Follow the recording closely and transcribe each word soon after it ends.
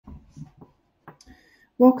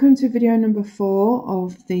Welcome to video number 4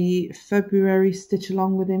 of the February Stitch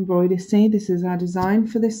Along with Embroidacey. This is our design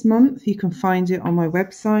for this month. You can find it on my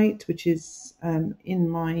website, which is in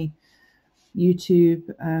my YouTube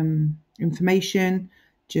information.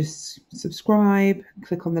 Just subscribe,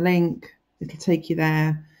 click on the link, it'll take you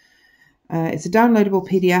there. It's a downloadable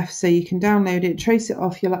PDF, so you can download it, trace it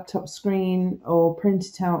off your laptop screen or print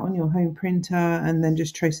it out on your home printer and then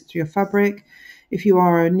just trace it through your fabric. If you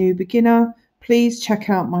are a new beginner, please check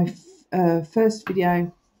out my first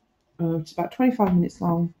video, which is about 25 minutes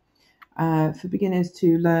long, for beginners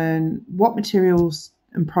to learn what materials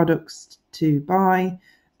and products to buy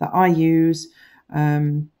that I use,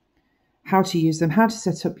 how to use them, how to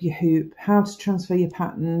set up your hoop, how to transfer your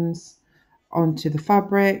patterns onto the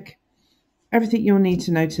fabric, everything you'll need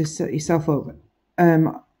to know to set yourself up.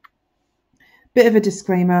 Bit of a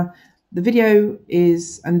disclaimer, the video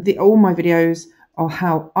is, and all my videos are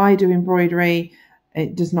how I do embroidery.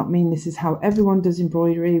 It does not mean this is how everyone does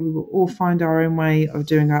embroidery. We will all find our own way of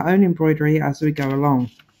doing our own embroidery as we go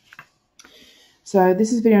along. So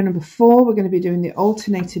this is video number 4. We're going to be doing the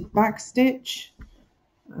alternated back stitch,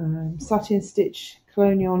 satin stitch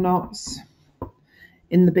colonial knots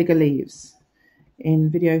in the bigger leaves.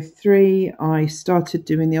 In video 3, I started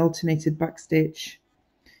doing the alternated back stitch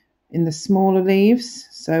in the smaller leaves.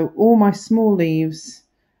 So all my small leaves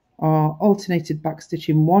are alternated back stitch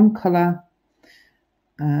in one colour,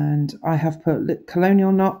 and I have put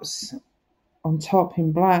colonial knots on top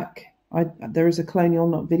in black. There is a colonial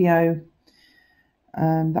knot video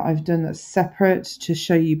that I've done that's separate to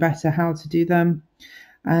show you better how to do them,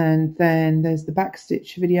 and then there's the back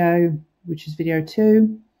stitch video, which is video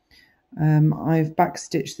 2. I've back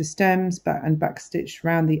stitched the stems and back stitched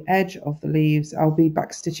around the edge of the leaves. I'll be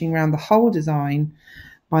back stitching around the whole design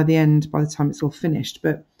by the time it's all finished,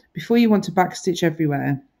 but before you want to back stitch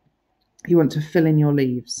everywhere, you want to fill in your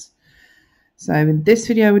leaves. So in this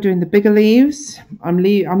video, we're doing the bigger leaves. I'm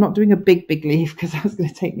not doing a big leaf because that's going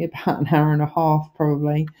to take me about an hour and a half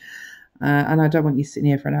probably. And I don't want you sitting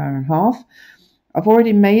here for an hour and a half. I've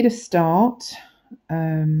already made a start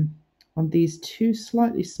on these 2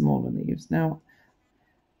 slightly smaller leaves. Now,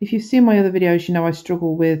 if you've seen my other videos, you know I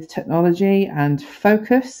struggle with technology and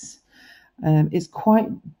focus. It's quite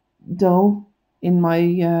dull in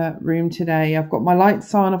my room today. I've got my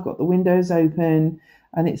lights on, I've got the windows open,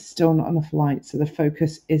 and it's still not enough light, so the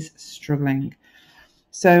focus is struggling.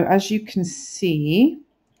 So as you can see,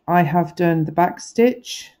 I have done the back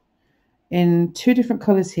stitch in 2 different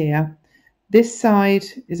colours here. This side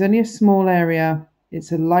is only a small area.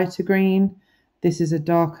 It's a lighter green. This is a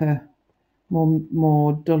darker,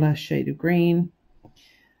 more duller shade of green.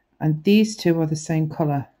 And these 2 are the same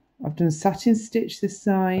colour. I've done satin stitch this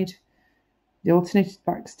side, the alternated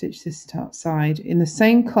back stitch this side in the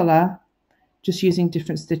same colour, just using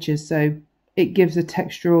different stitches, so it gives a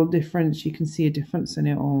textural difference. You can see a difference in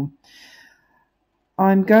it all.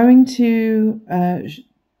 I'm going to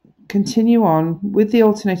continue on with the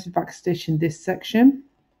alternated back stitch in this section,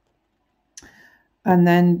 and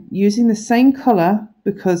then using the same colour,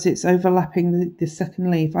 because it's overlapping the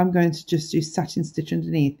second leaf, I'm going to just do satin stitch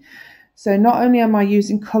underneath. So not only am I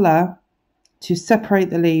using colour to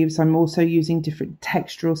separate the leaves, I'm also using different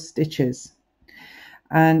textural stitches.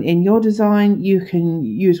 And in your design, you can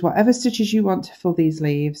use whatever stitches you want to fill these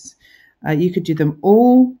leaves. You could do them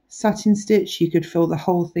all satin stitch. You could fill the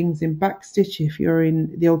whole things in back stitch if you're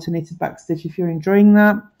in the alternated back stitch, if you're enjoying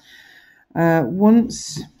that.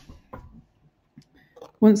 Once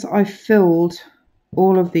I've filled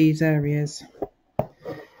all of these areas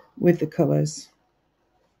with the colours,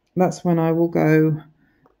 that's when I will go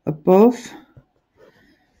above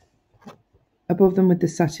them with the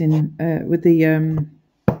satin, with the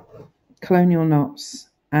colonial knots,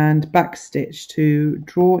 and back stitch to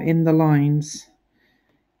draw in the lines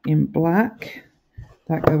in black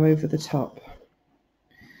that go over the top.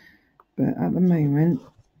 But at the moment,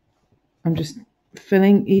 I'm just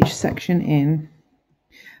filling each section in.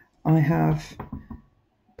 I have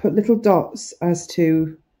put little dots as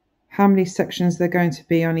to how many sections they're going to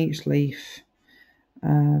be on each leaf.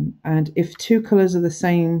 And if 2 colours are the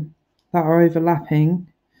same that are overlapping,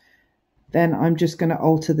 then I'm just going to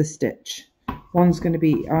alter the stitch. One's going to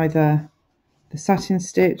be either the satin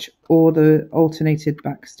stitch or the alternated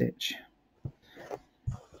back stitch.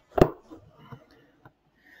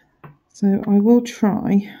 So I will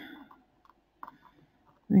try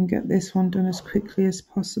and get this one done as quickly as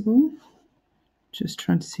possible. Just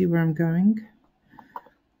trying to see where I'm going.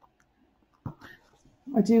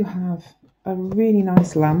 I do have a really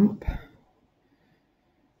nice lamp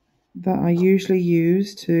that I usually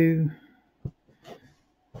use to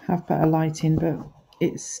have better lighting, but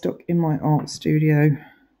it's stuck in my art studio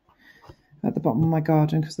at the bottom of my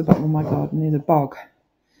garden, because the bottom of my garden is a bog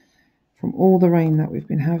from all the rain that we've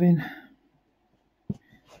been having.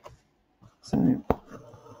 So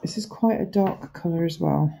this is quite a dark colour as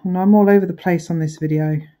well, and I'm all over the place on this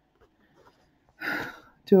video.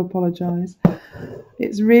 Do apologise.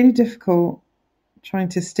 It's really difficult trying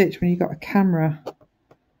to stitch when you've got a camera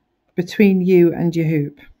between you and your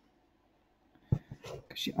hoop.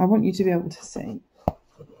 I want you to be able to see.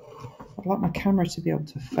 I'd like my camera to be able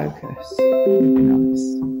to focus. That would be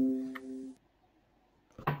nice.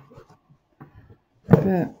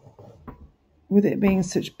 But with it being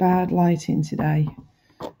such bad lighting today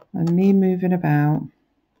and me moving about,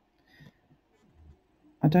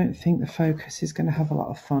 I don't think the focus is going to have a lot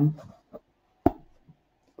of fun.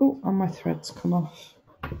 Oh, and my threads come off.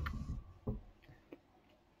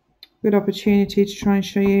 Good opportunity to try and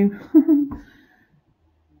show you.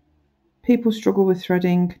 People struggle with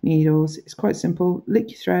threading needles. It's quite simple.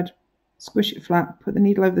 Lick your thread, squish it flat, put the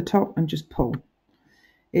needle over the top and just pull.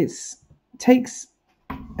 It takes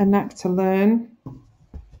a knack to learn,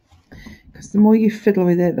 because the more you fiddle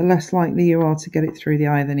with it, the less likely you are to get it through the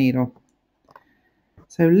eye of the needle.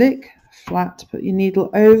 So lick, flat, put your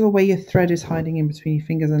needle over where your thread is hiding in between your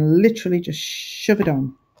fingers and literally just shove it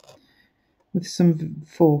on with some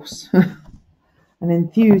force and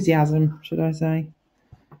enthusiasm, should I say.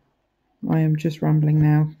 I am just rambling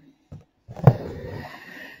now.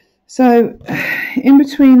 So in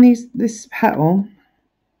between this petal,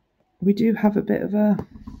 we do have a bit of a,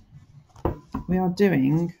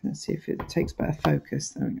 let's see if it takes better focus.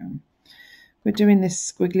 There we go. We're doing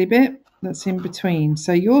this squiggly bit that's in between.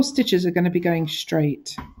 So your stitches are going to be going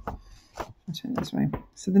straight. I'll turn it this way.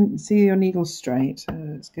 So then see your needle straight. So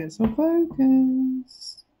let's get some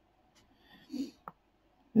focus.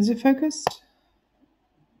 Is it focused?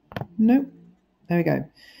 Nope. There we go.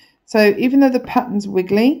 So even though the pattern's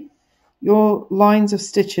wiggly, your lines of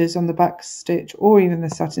stitches on the back stitch or even the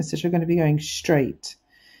satin stitch are going to be going straight.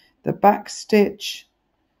 The back stitch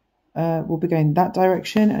will be going that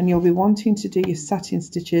direction, and you'll be wanting to do your satin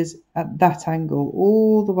stitches at that angle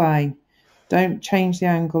all the way. Don't change the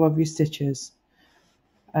angle of your stitches.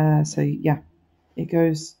 So yeah, it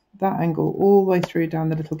goes that angle all the way through down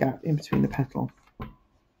the little gap in between the petal.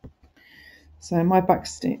 So my back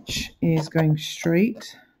stitch is going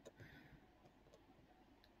straight.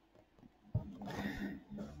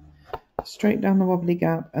 Straight down the wobbly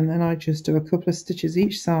gap, and then I just do a couple of stitches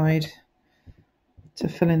each side to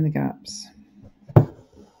fill in the gaps.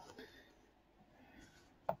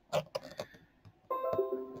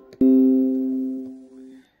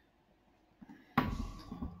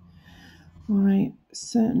 I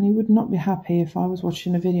certainly would not be happy if I was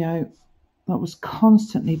watching a video that was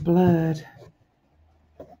constantly blurred.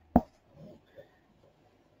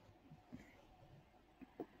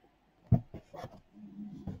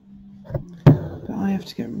 But I have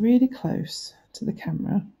to get really close to the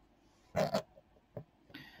camera,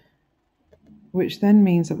 which then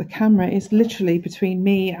means that the camera is literally between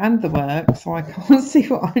me and the work, so I can't see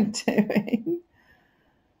what I'm doing.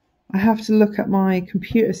 I have to look at my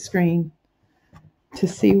computer screen to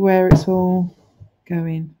see where it's all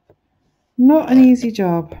going. Not an easy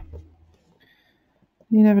job.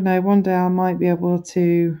 You never know, one day I might be able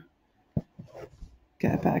to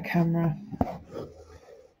get a better camera,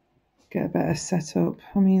 get a better setup.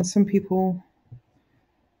 I mean, some people,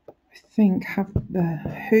 I think, have the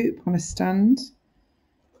hoop on a stand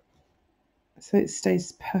so it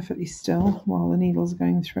stays perfectly still while the needles are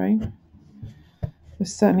going through.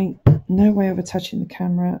 There's certainly no way of attaching the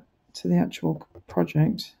camera to the actual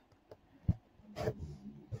project. Okay.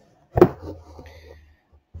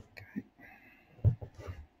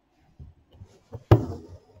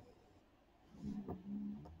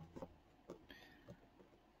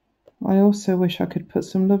 I also wish I could put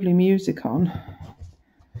some lovely music on,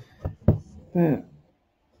 but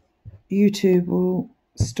YouTube will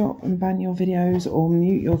stop and ban your videos or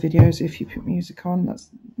mute your videos if you put music on. That's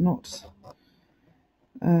not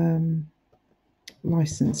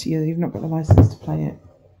licensed. You've not got the license to play it,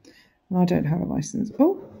 and I don't have a license.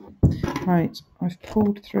 Oh, right, I've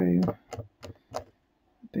pulled through a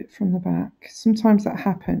bit from the back. Sometimes that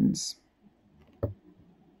happens.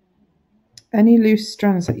 Any loose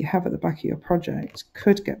strands that you have at the back of your project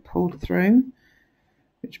could get pulled through,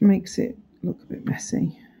 which makes it look a bit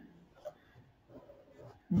messy.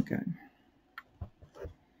 Okay.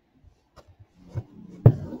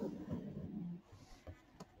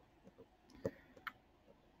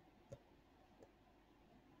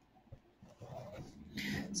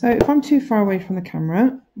 So if I'm too far away from the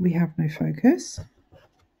camera, we have no focus.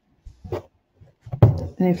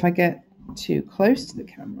 And if I get too close to the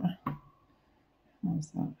camera,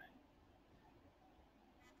 how's that?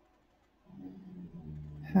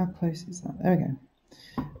 How close is that? There we go.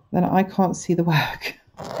 Then I can't see the work.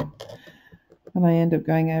 And I end up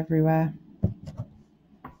going everywhere.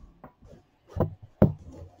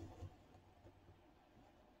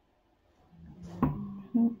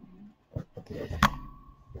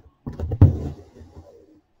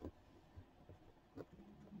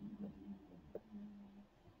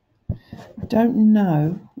 I don't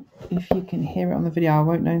know if you can hear it on the video. I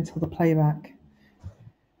won't know until the playback.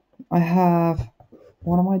 I have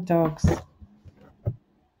one of my dogs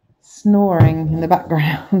snoring in the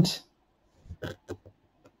background.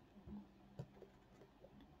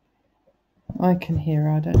 I can hear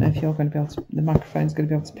her. I don't know if you're going to be able to, the microphone's going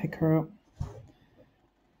to be able to pick her up.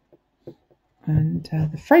 And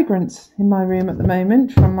the fragrance in my room at the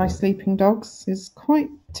moment from my sleeping dogs is quite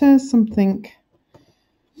something.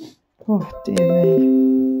 Oh dear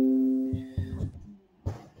me.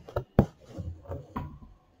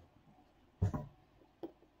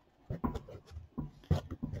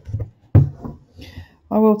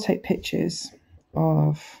 I will take pictures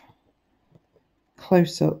of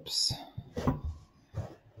close-ups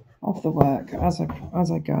of the work as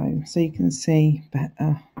I go, so you can see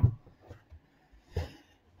better.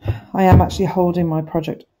 I am actually holding my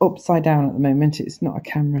project upside down at the moment. It's not a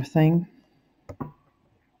camera thing.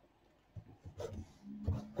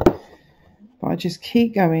 But I just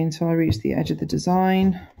keep going until I reach the edge of the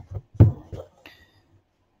design.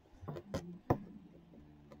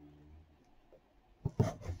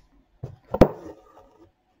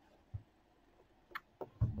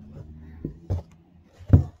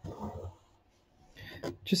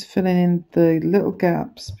 Just filling in the little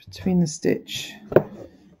gaps between the stitch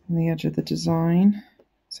and the edge of the design,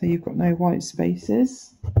 so you've got no white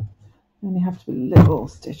spaces, and you have to put little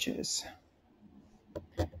stitches.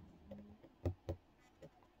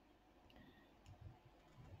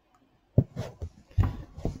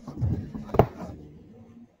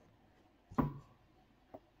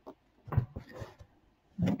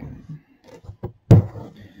 Okay.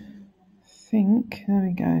 There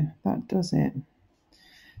we go, that does it.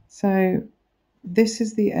 So this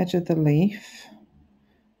is the edge of the leaf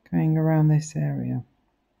going around this area.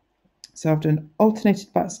 So I've done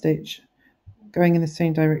alternated back stitch going in the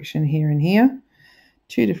same direction here and here,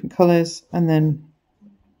 2 different colours, and then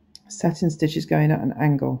satin stitches going at an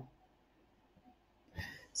angle.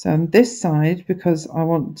 So on this side, because I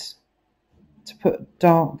want to put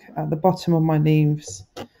dark at the bottom of my leaves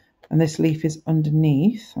and this leaf is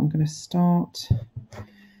underneath, I'm going to start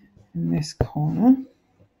in this corner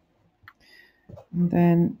and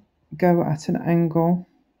then go at an angle.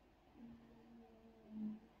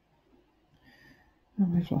 Oh,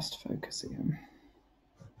 we've lost focus again.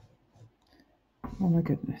 Oh my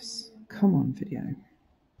goodness. Come on, video.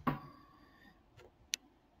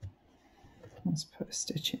 Let's put a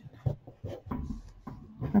stitch in.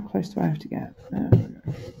 How close do I have to get? There we go.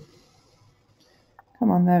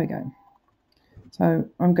 Come on, there we go. So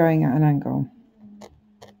I'm going at an angle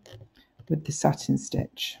with the satin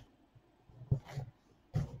stitch.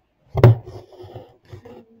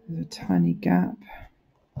 There's a tiny gap.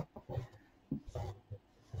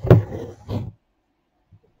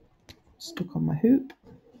 Stuck on my hoop.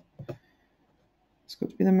 It's got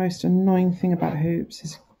to be the most annoying thing about hoops,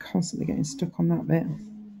 is constantly getting stuck on that bit.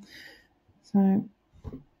 So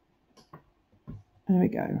there we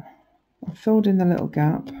go. I filled in the little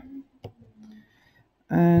gap,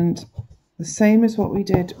 and the same as what we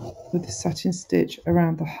did with the satin stitch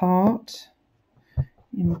around the heart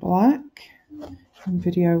in black in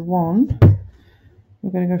video 1,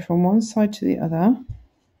 we're going to go from one side to the other,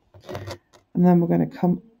 and then we're going to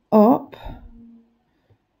come up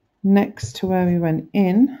next to where we went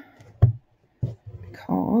in,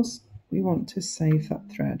 because we want to save that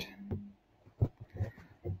thread.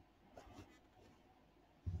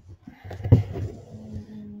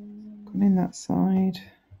 Come in that side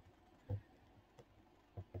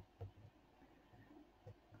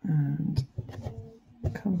and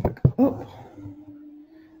come back up,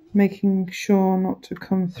 making sure not to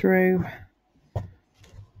come through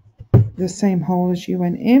the same hole as you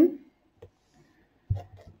went in.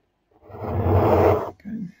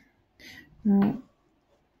 Okay. Now,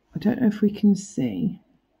 I don't know if we can see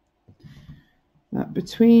that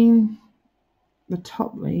between the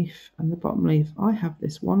top leaf and the bottom leaf, I have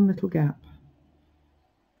this one little gap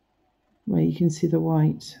where you can see the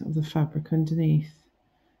white of the fabric underneath.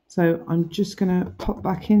 So I'm just going to pop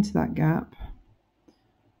back into that gap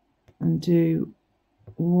and do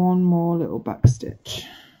one more little back stitch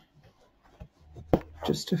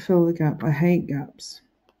just to fill the gap. I hate gaps.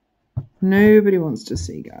 Nobody wants to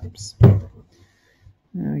see gaps.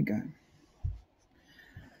 There we go.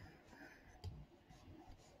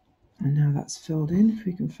 And now that's filled in, if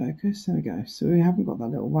we can focus. There we go. So we haven't got that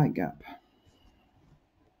little white gap.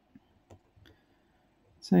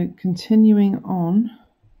 So continuing on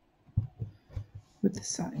with the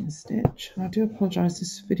satin stitch. I do apologise,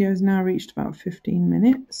 this video has now reached about 15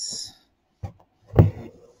 minutes.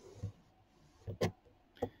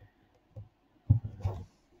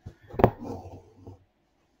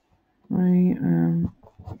 I am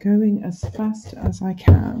going as fast as I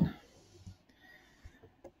can.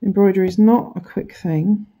 Embroidery is not a quick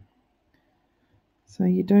thing, so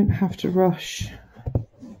you don't have to rush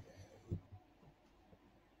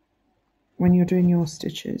when you're doing your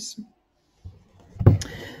stitches.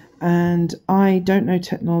 And I don't know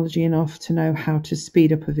technology enough to know how to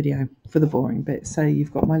speed up a video for the boring bit, so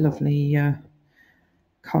you've got my lovely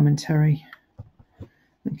commentary.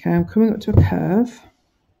 Okay, I'm coming up to a curve.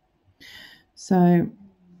 So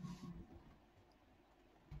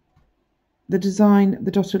the design,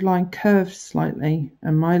 the dotted line curves slightly,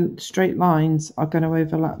 and my straight lines are going to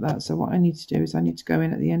overlap that. So what I need to do is I need to go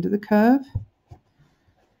in at the end of the curve,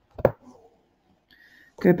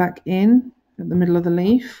 go back in at the middle of the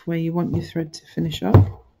leaf where you want your thread to finish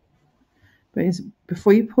up. But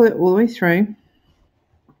before you pull it all the way through,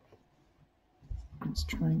 let's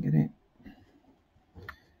try and get it.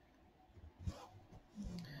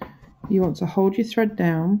 You want to hold your thread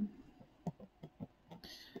down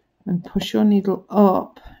and push your needle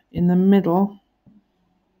up in the middle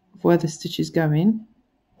of where the stitch is going,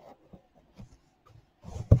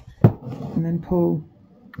 and then pull,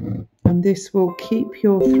 and this will keep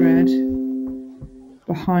your thread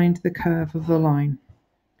behind the curve of the line.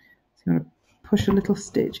 So you want to push a little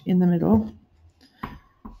stitch in the middle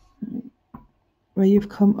where you've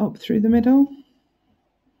come up through the middle.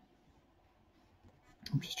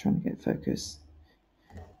 I'm just trying to get focus.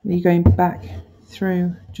 Then you're going back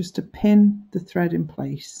through just to pin the thread in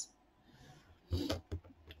place.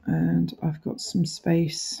 And I've got some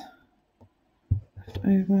space left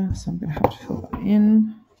over, so I'm going to have to fill that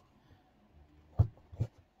in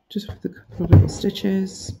just with a couple of little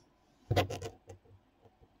stitches,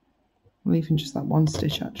 or even just that one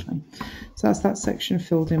stitch actually. So that's that section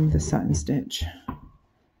filled in with the satin stitch.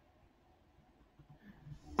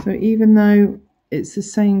 So even though it's the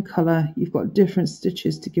same colour, you've got different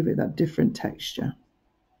stitches to give it that different texture.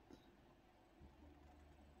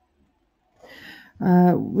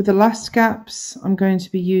 With the last gaps, I'm going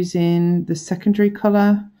to be using the secondary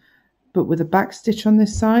colour, but with a back stitch on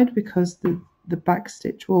this side, because the back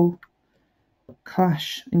stitch will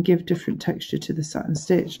clash and give different texture to the satin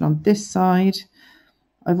stitch. And on this side,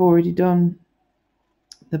 I've already done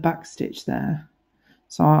the back stitch there,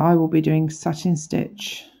 so I will be doing satin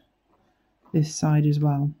stitch this side as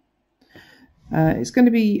well. It's going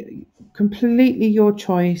to be completely your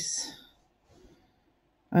choice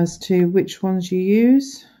as to which ones you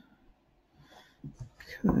use.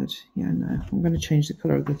 I'm going to change the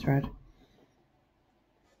colour of the thread.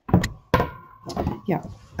 Yeah,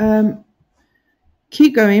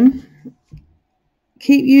 keep going.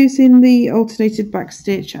 Keep using the alternated back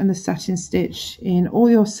stitch and the satin stitch in all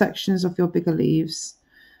your sections of your bigger leaves.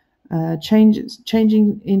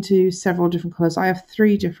 Changing into several different colours. I have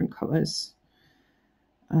 3 different colours,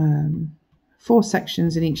 4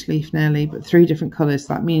 sections in each leaf nearly, but 3 different colours.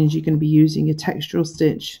 That means you're going to be using a textural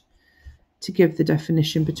stitch to give the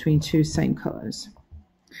definition between 2 same colours.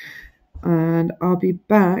 And I'll be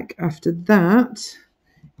back after that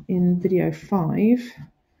in video 5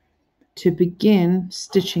 to begin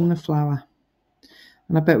stitching the flower.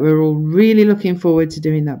 And I bet we're all really looking forward to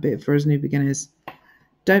doing that bit for us new beginners.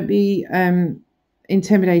 Don't be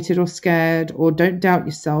intimidated or scared, or don't doubt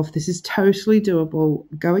yourself. This is totally doable.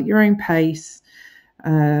 Go at your own pace.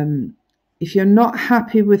 If you're not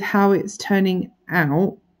happy with how it's turning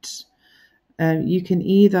out, you can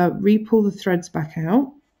either re-pull the threads back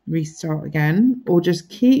out, restart again, or just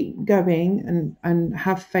keep going and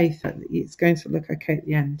have faith that it's going to look okay at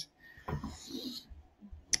the end.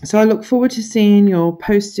 So I look forward to seeing your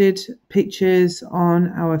posted pictures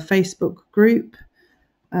on our Facebook group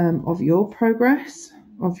of your progress,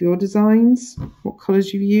 of your designs, what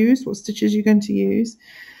colours you've used, what stitches you're going to use.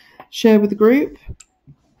 Share with the group,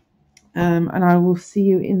 and I will see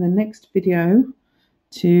you in the next video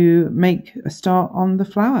to make a start on the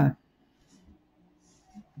flower.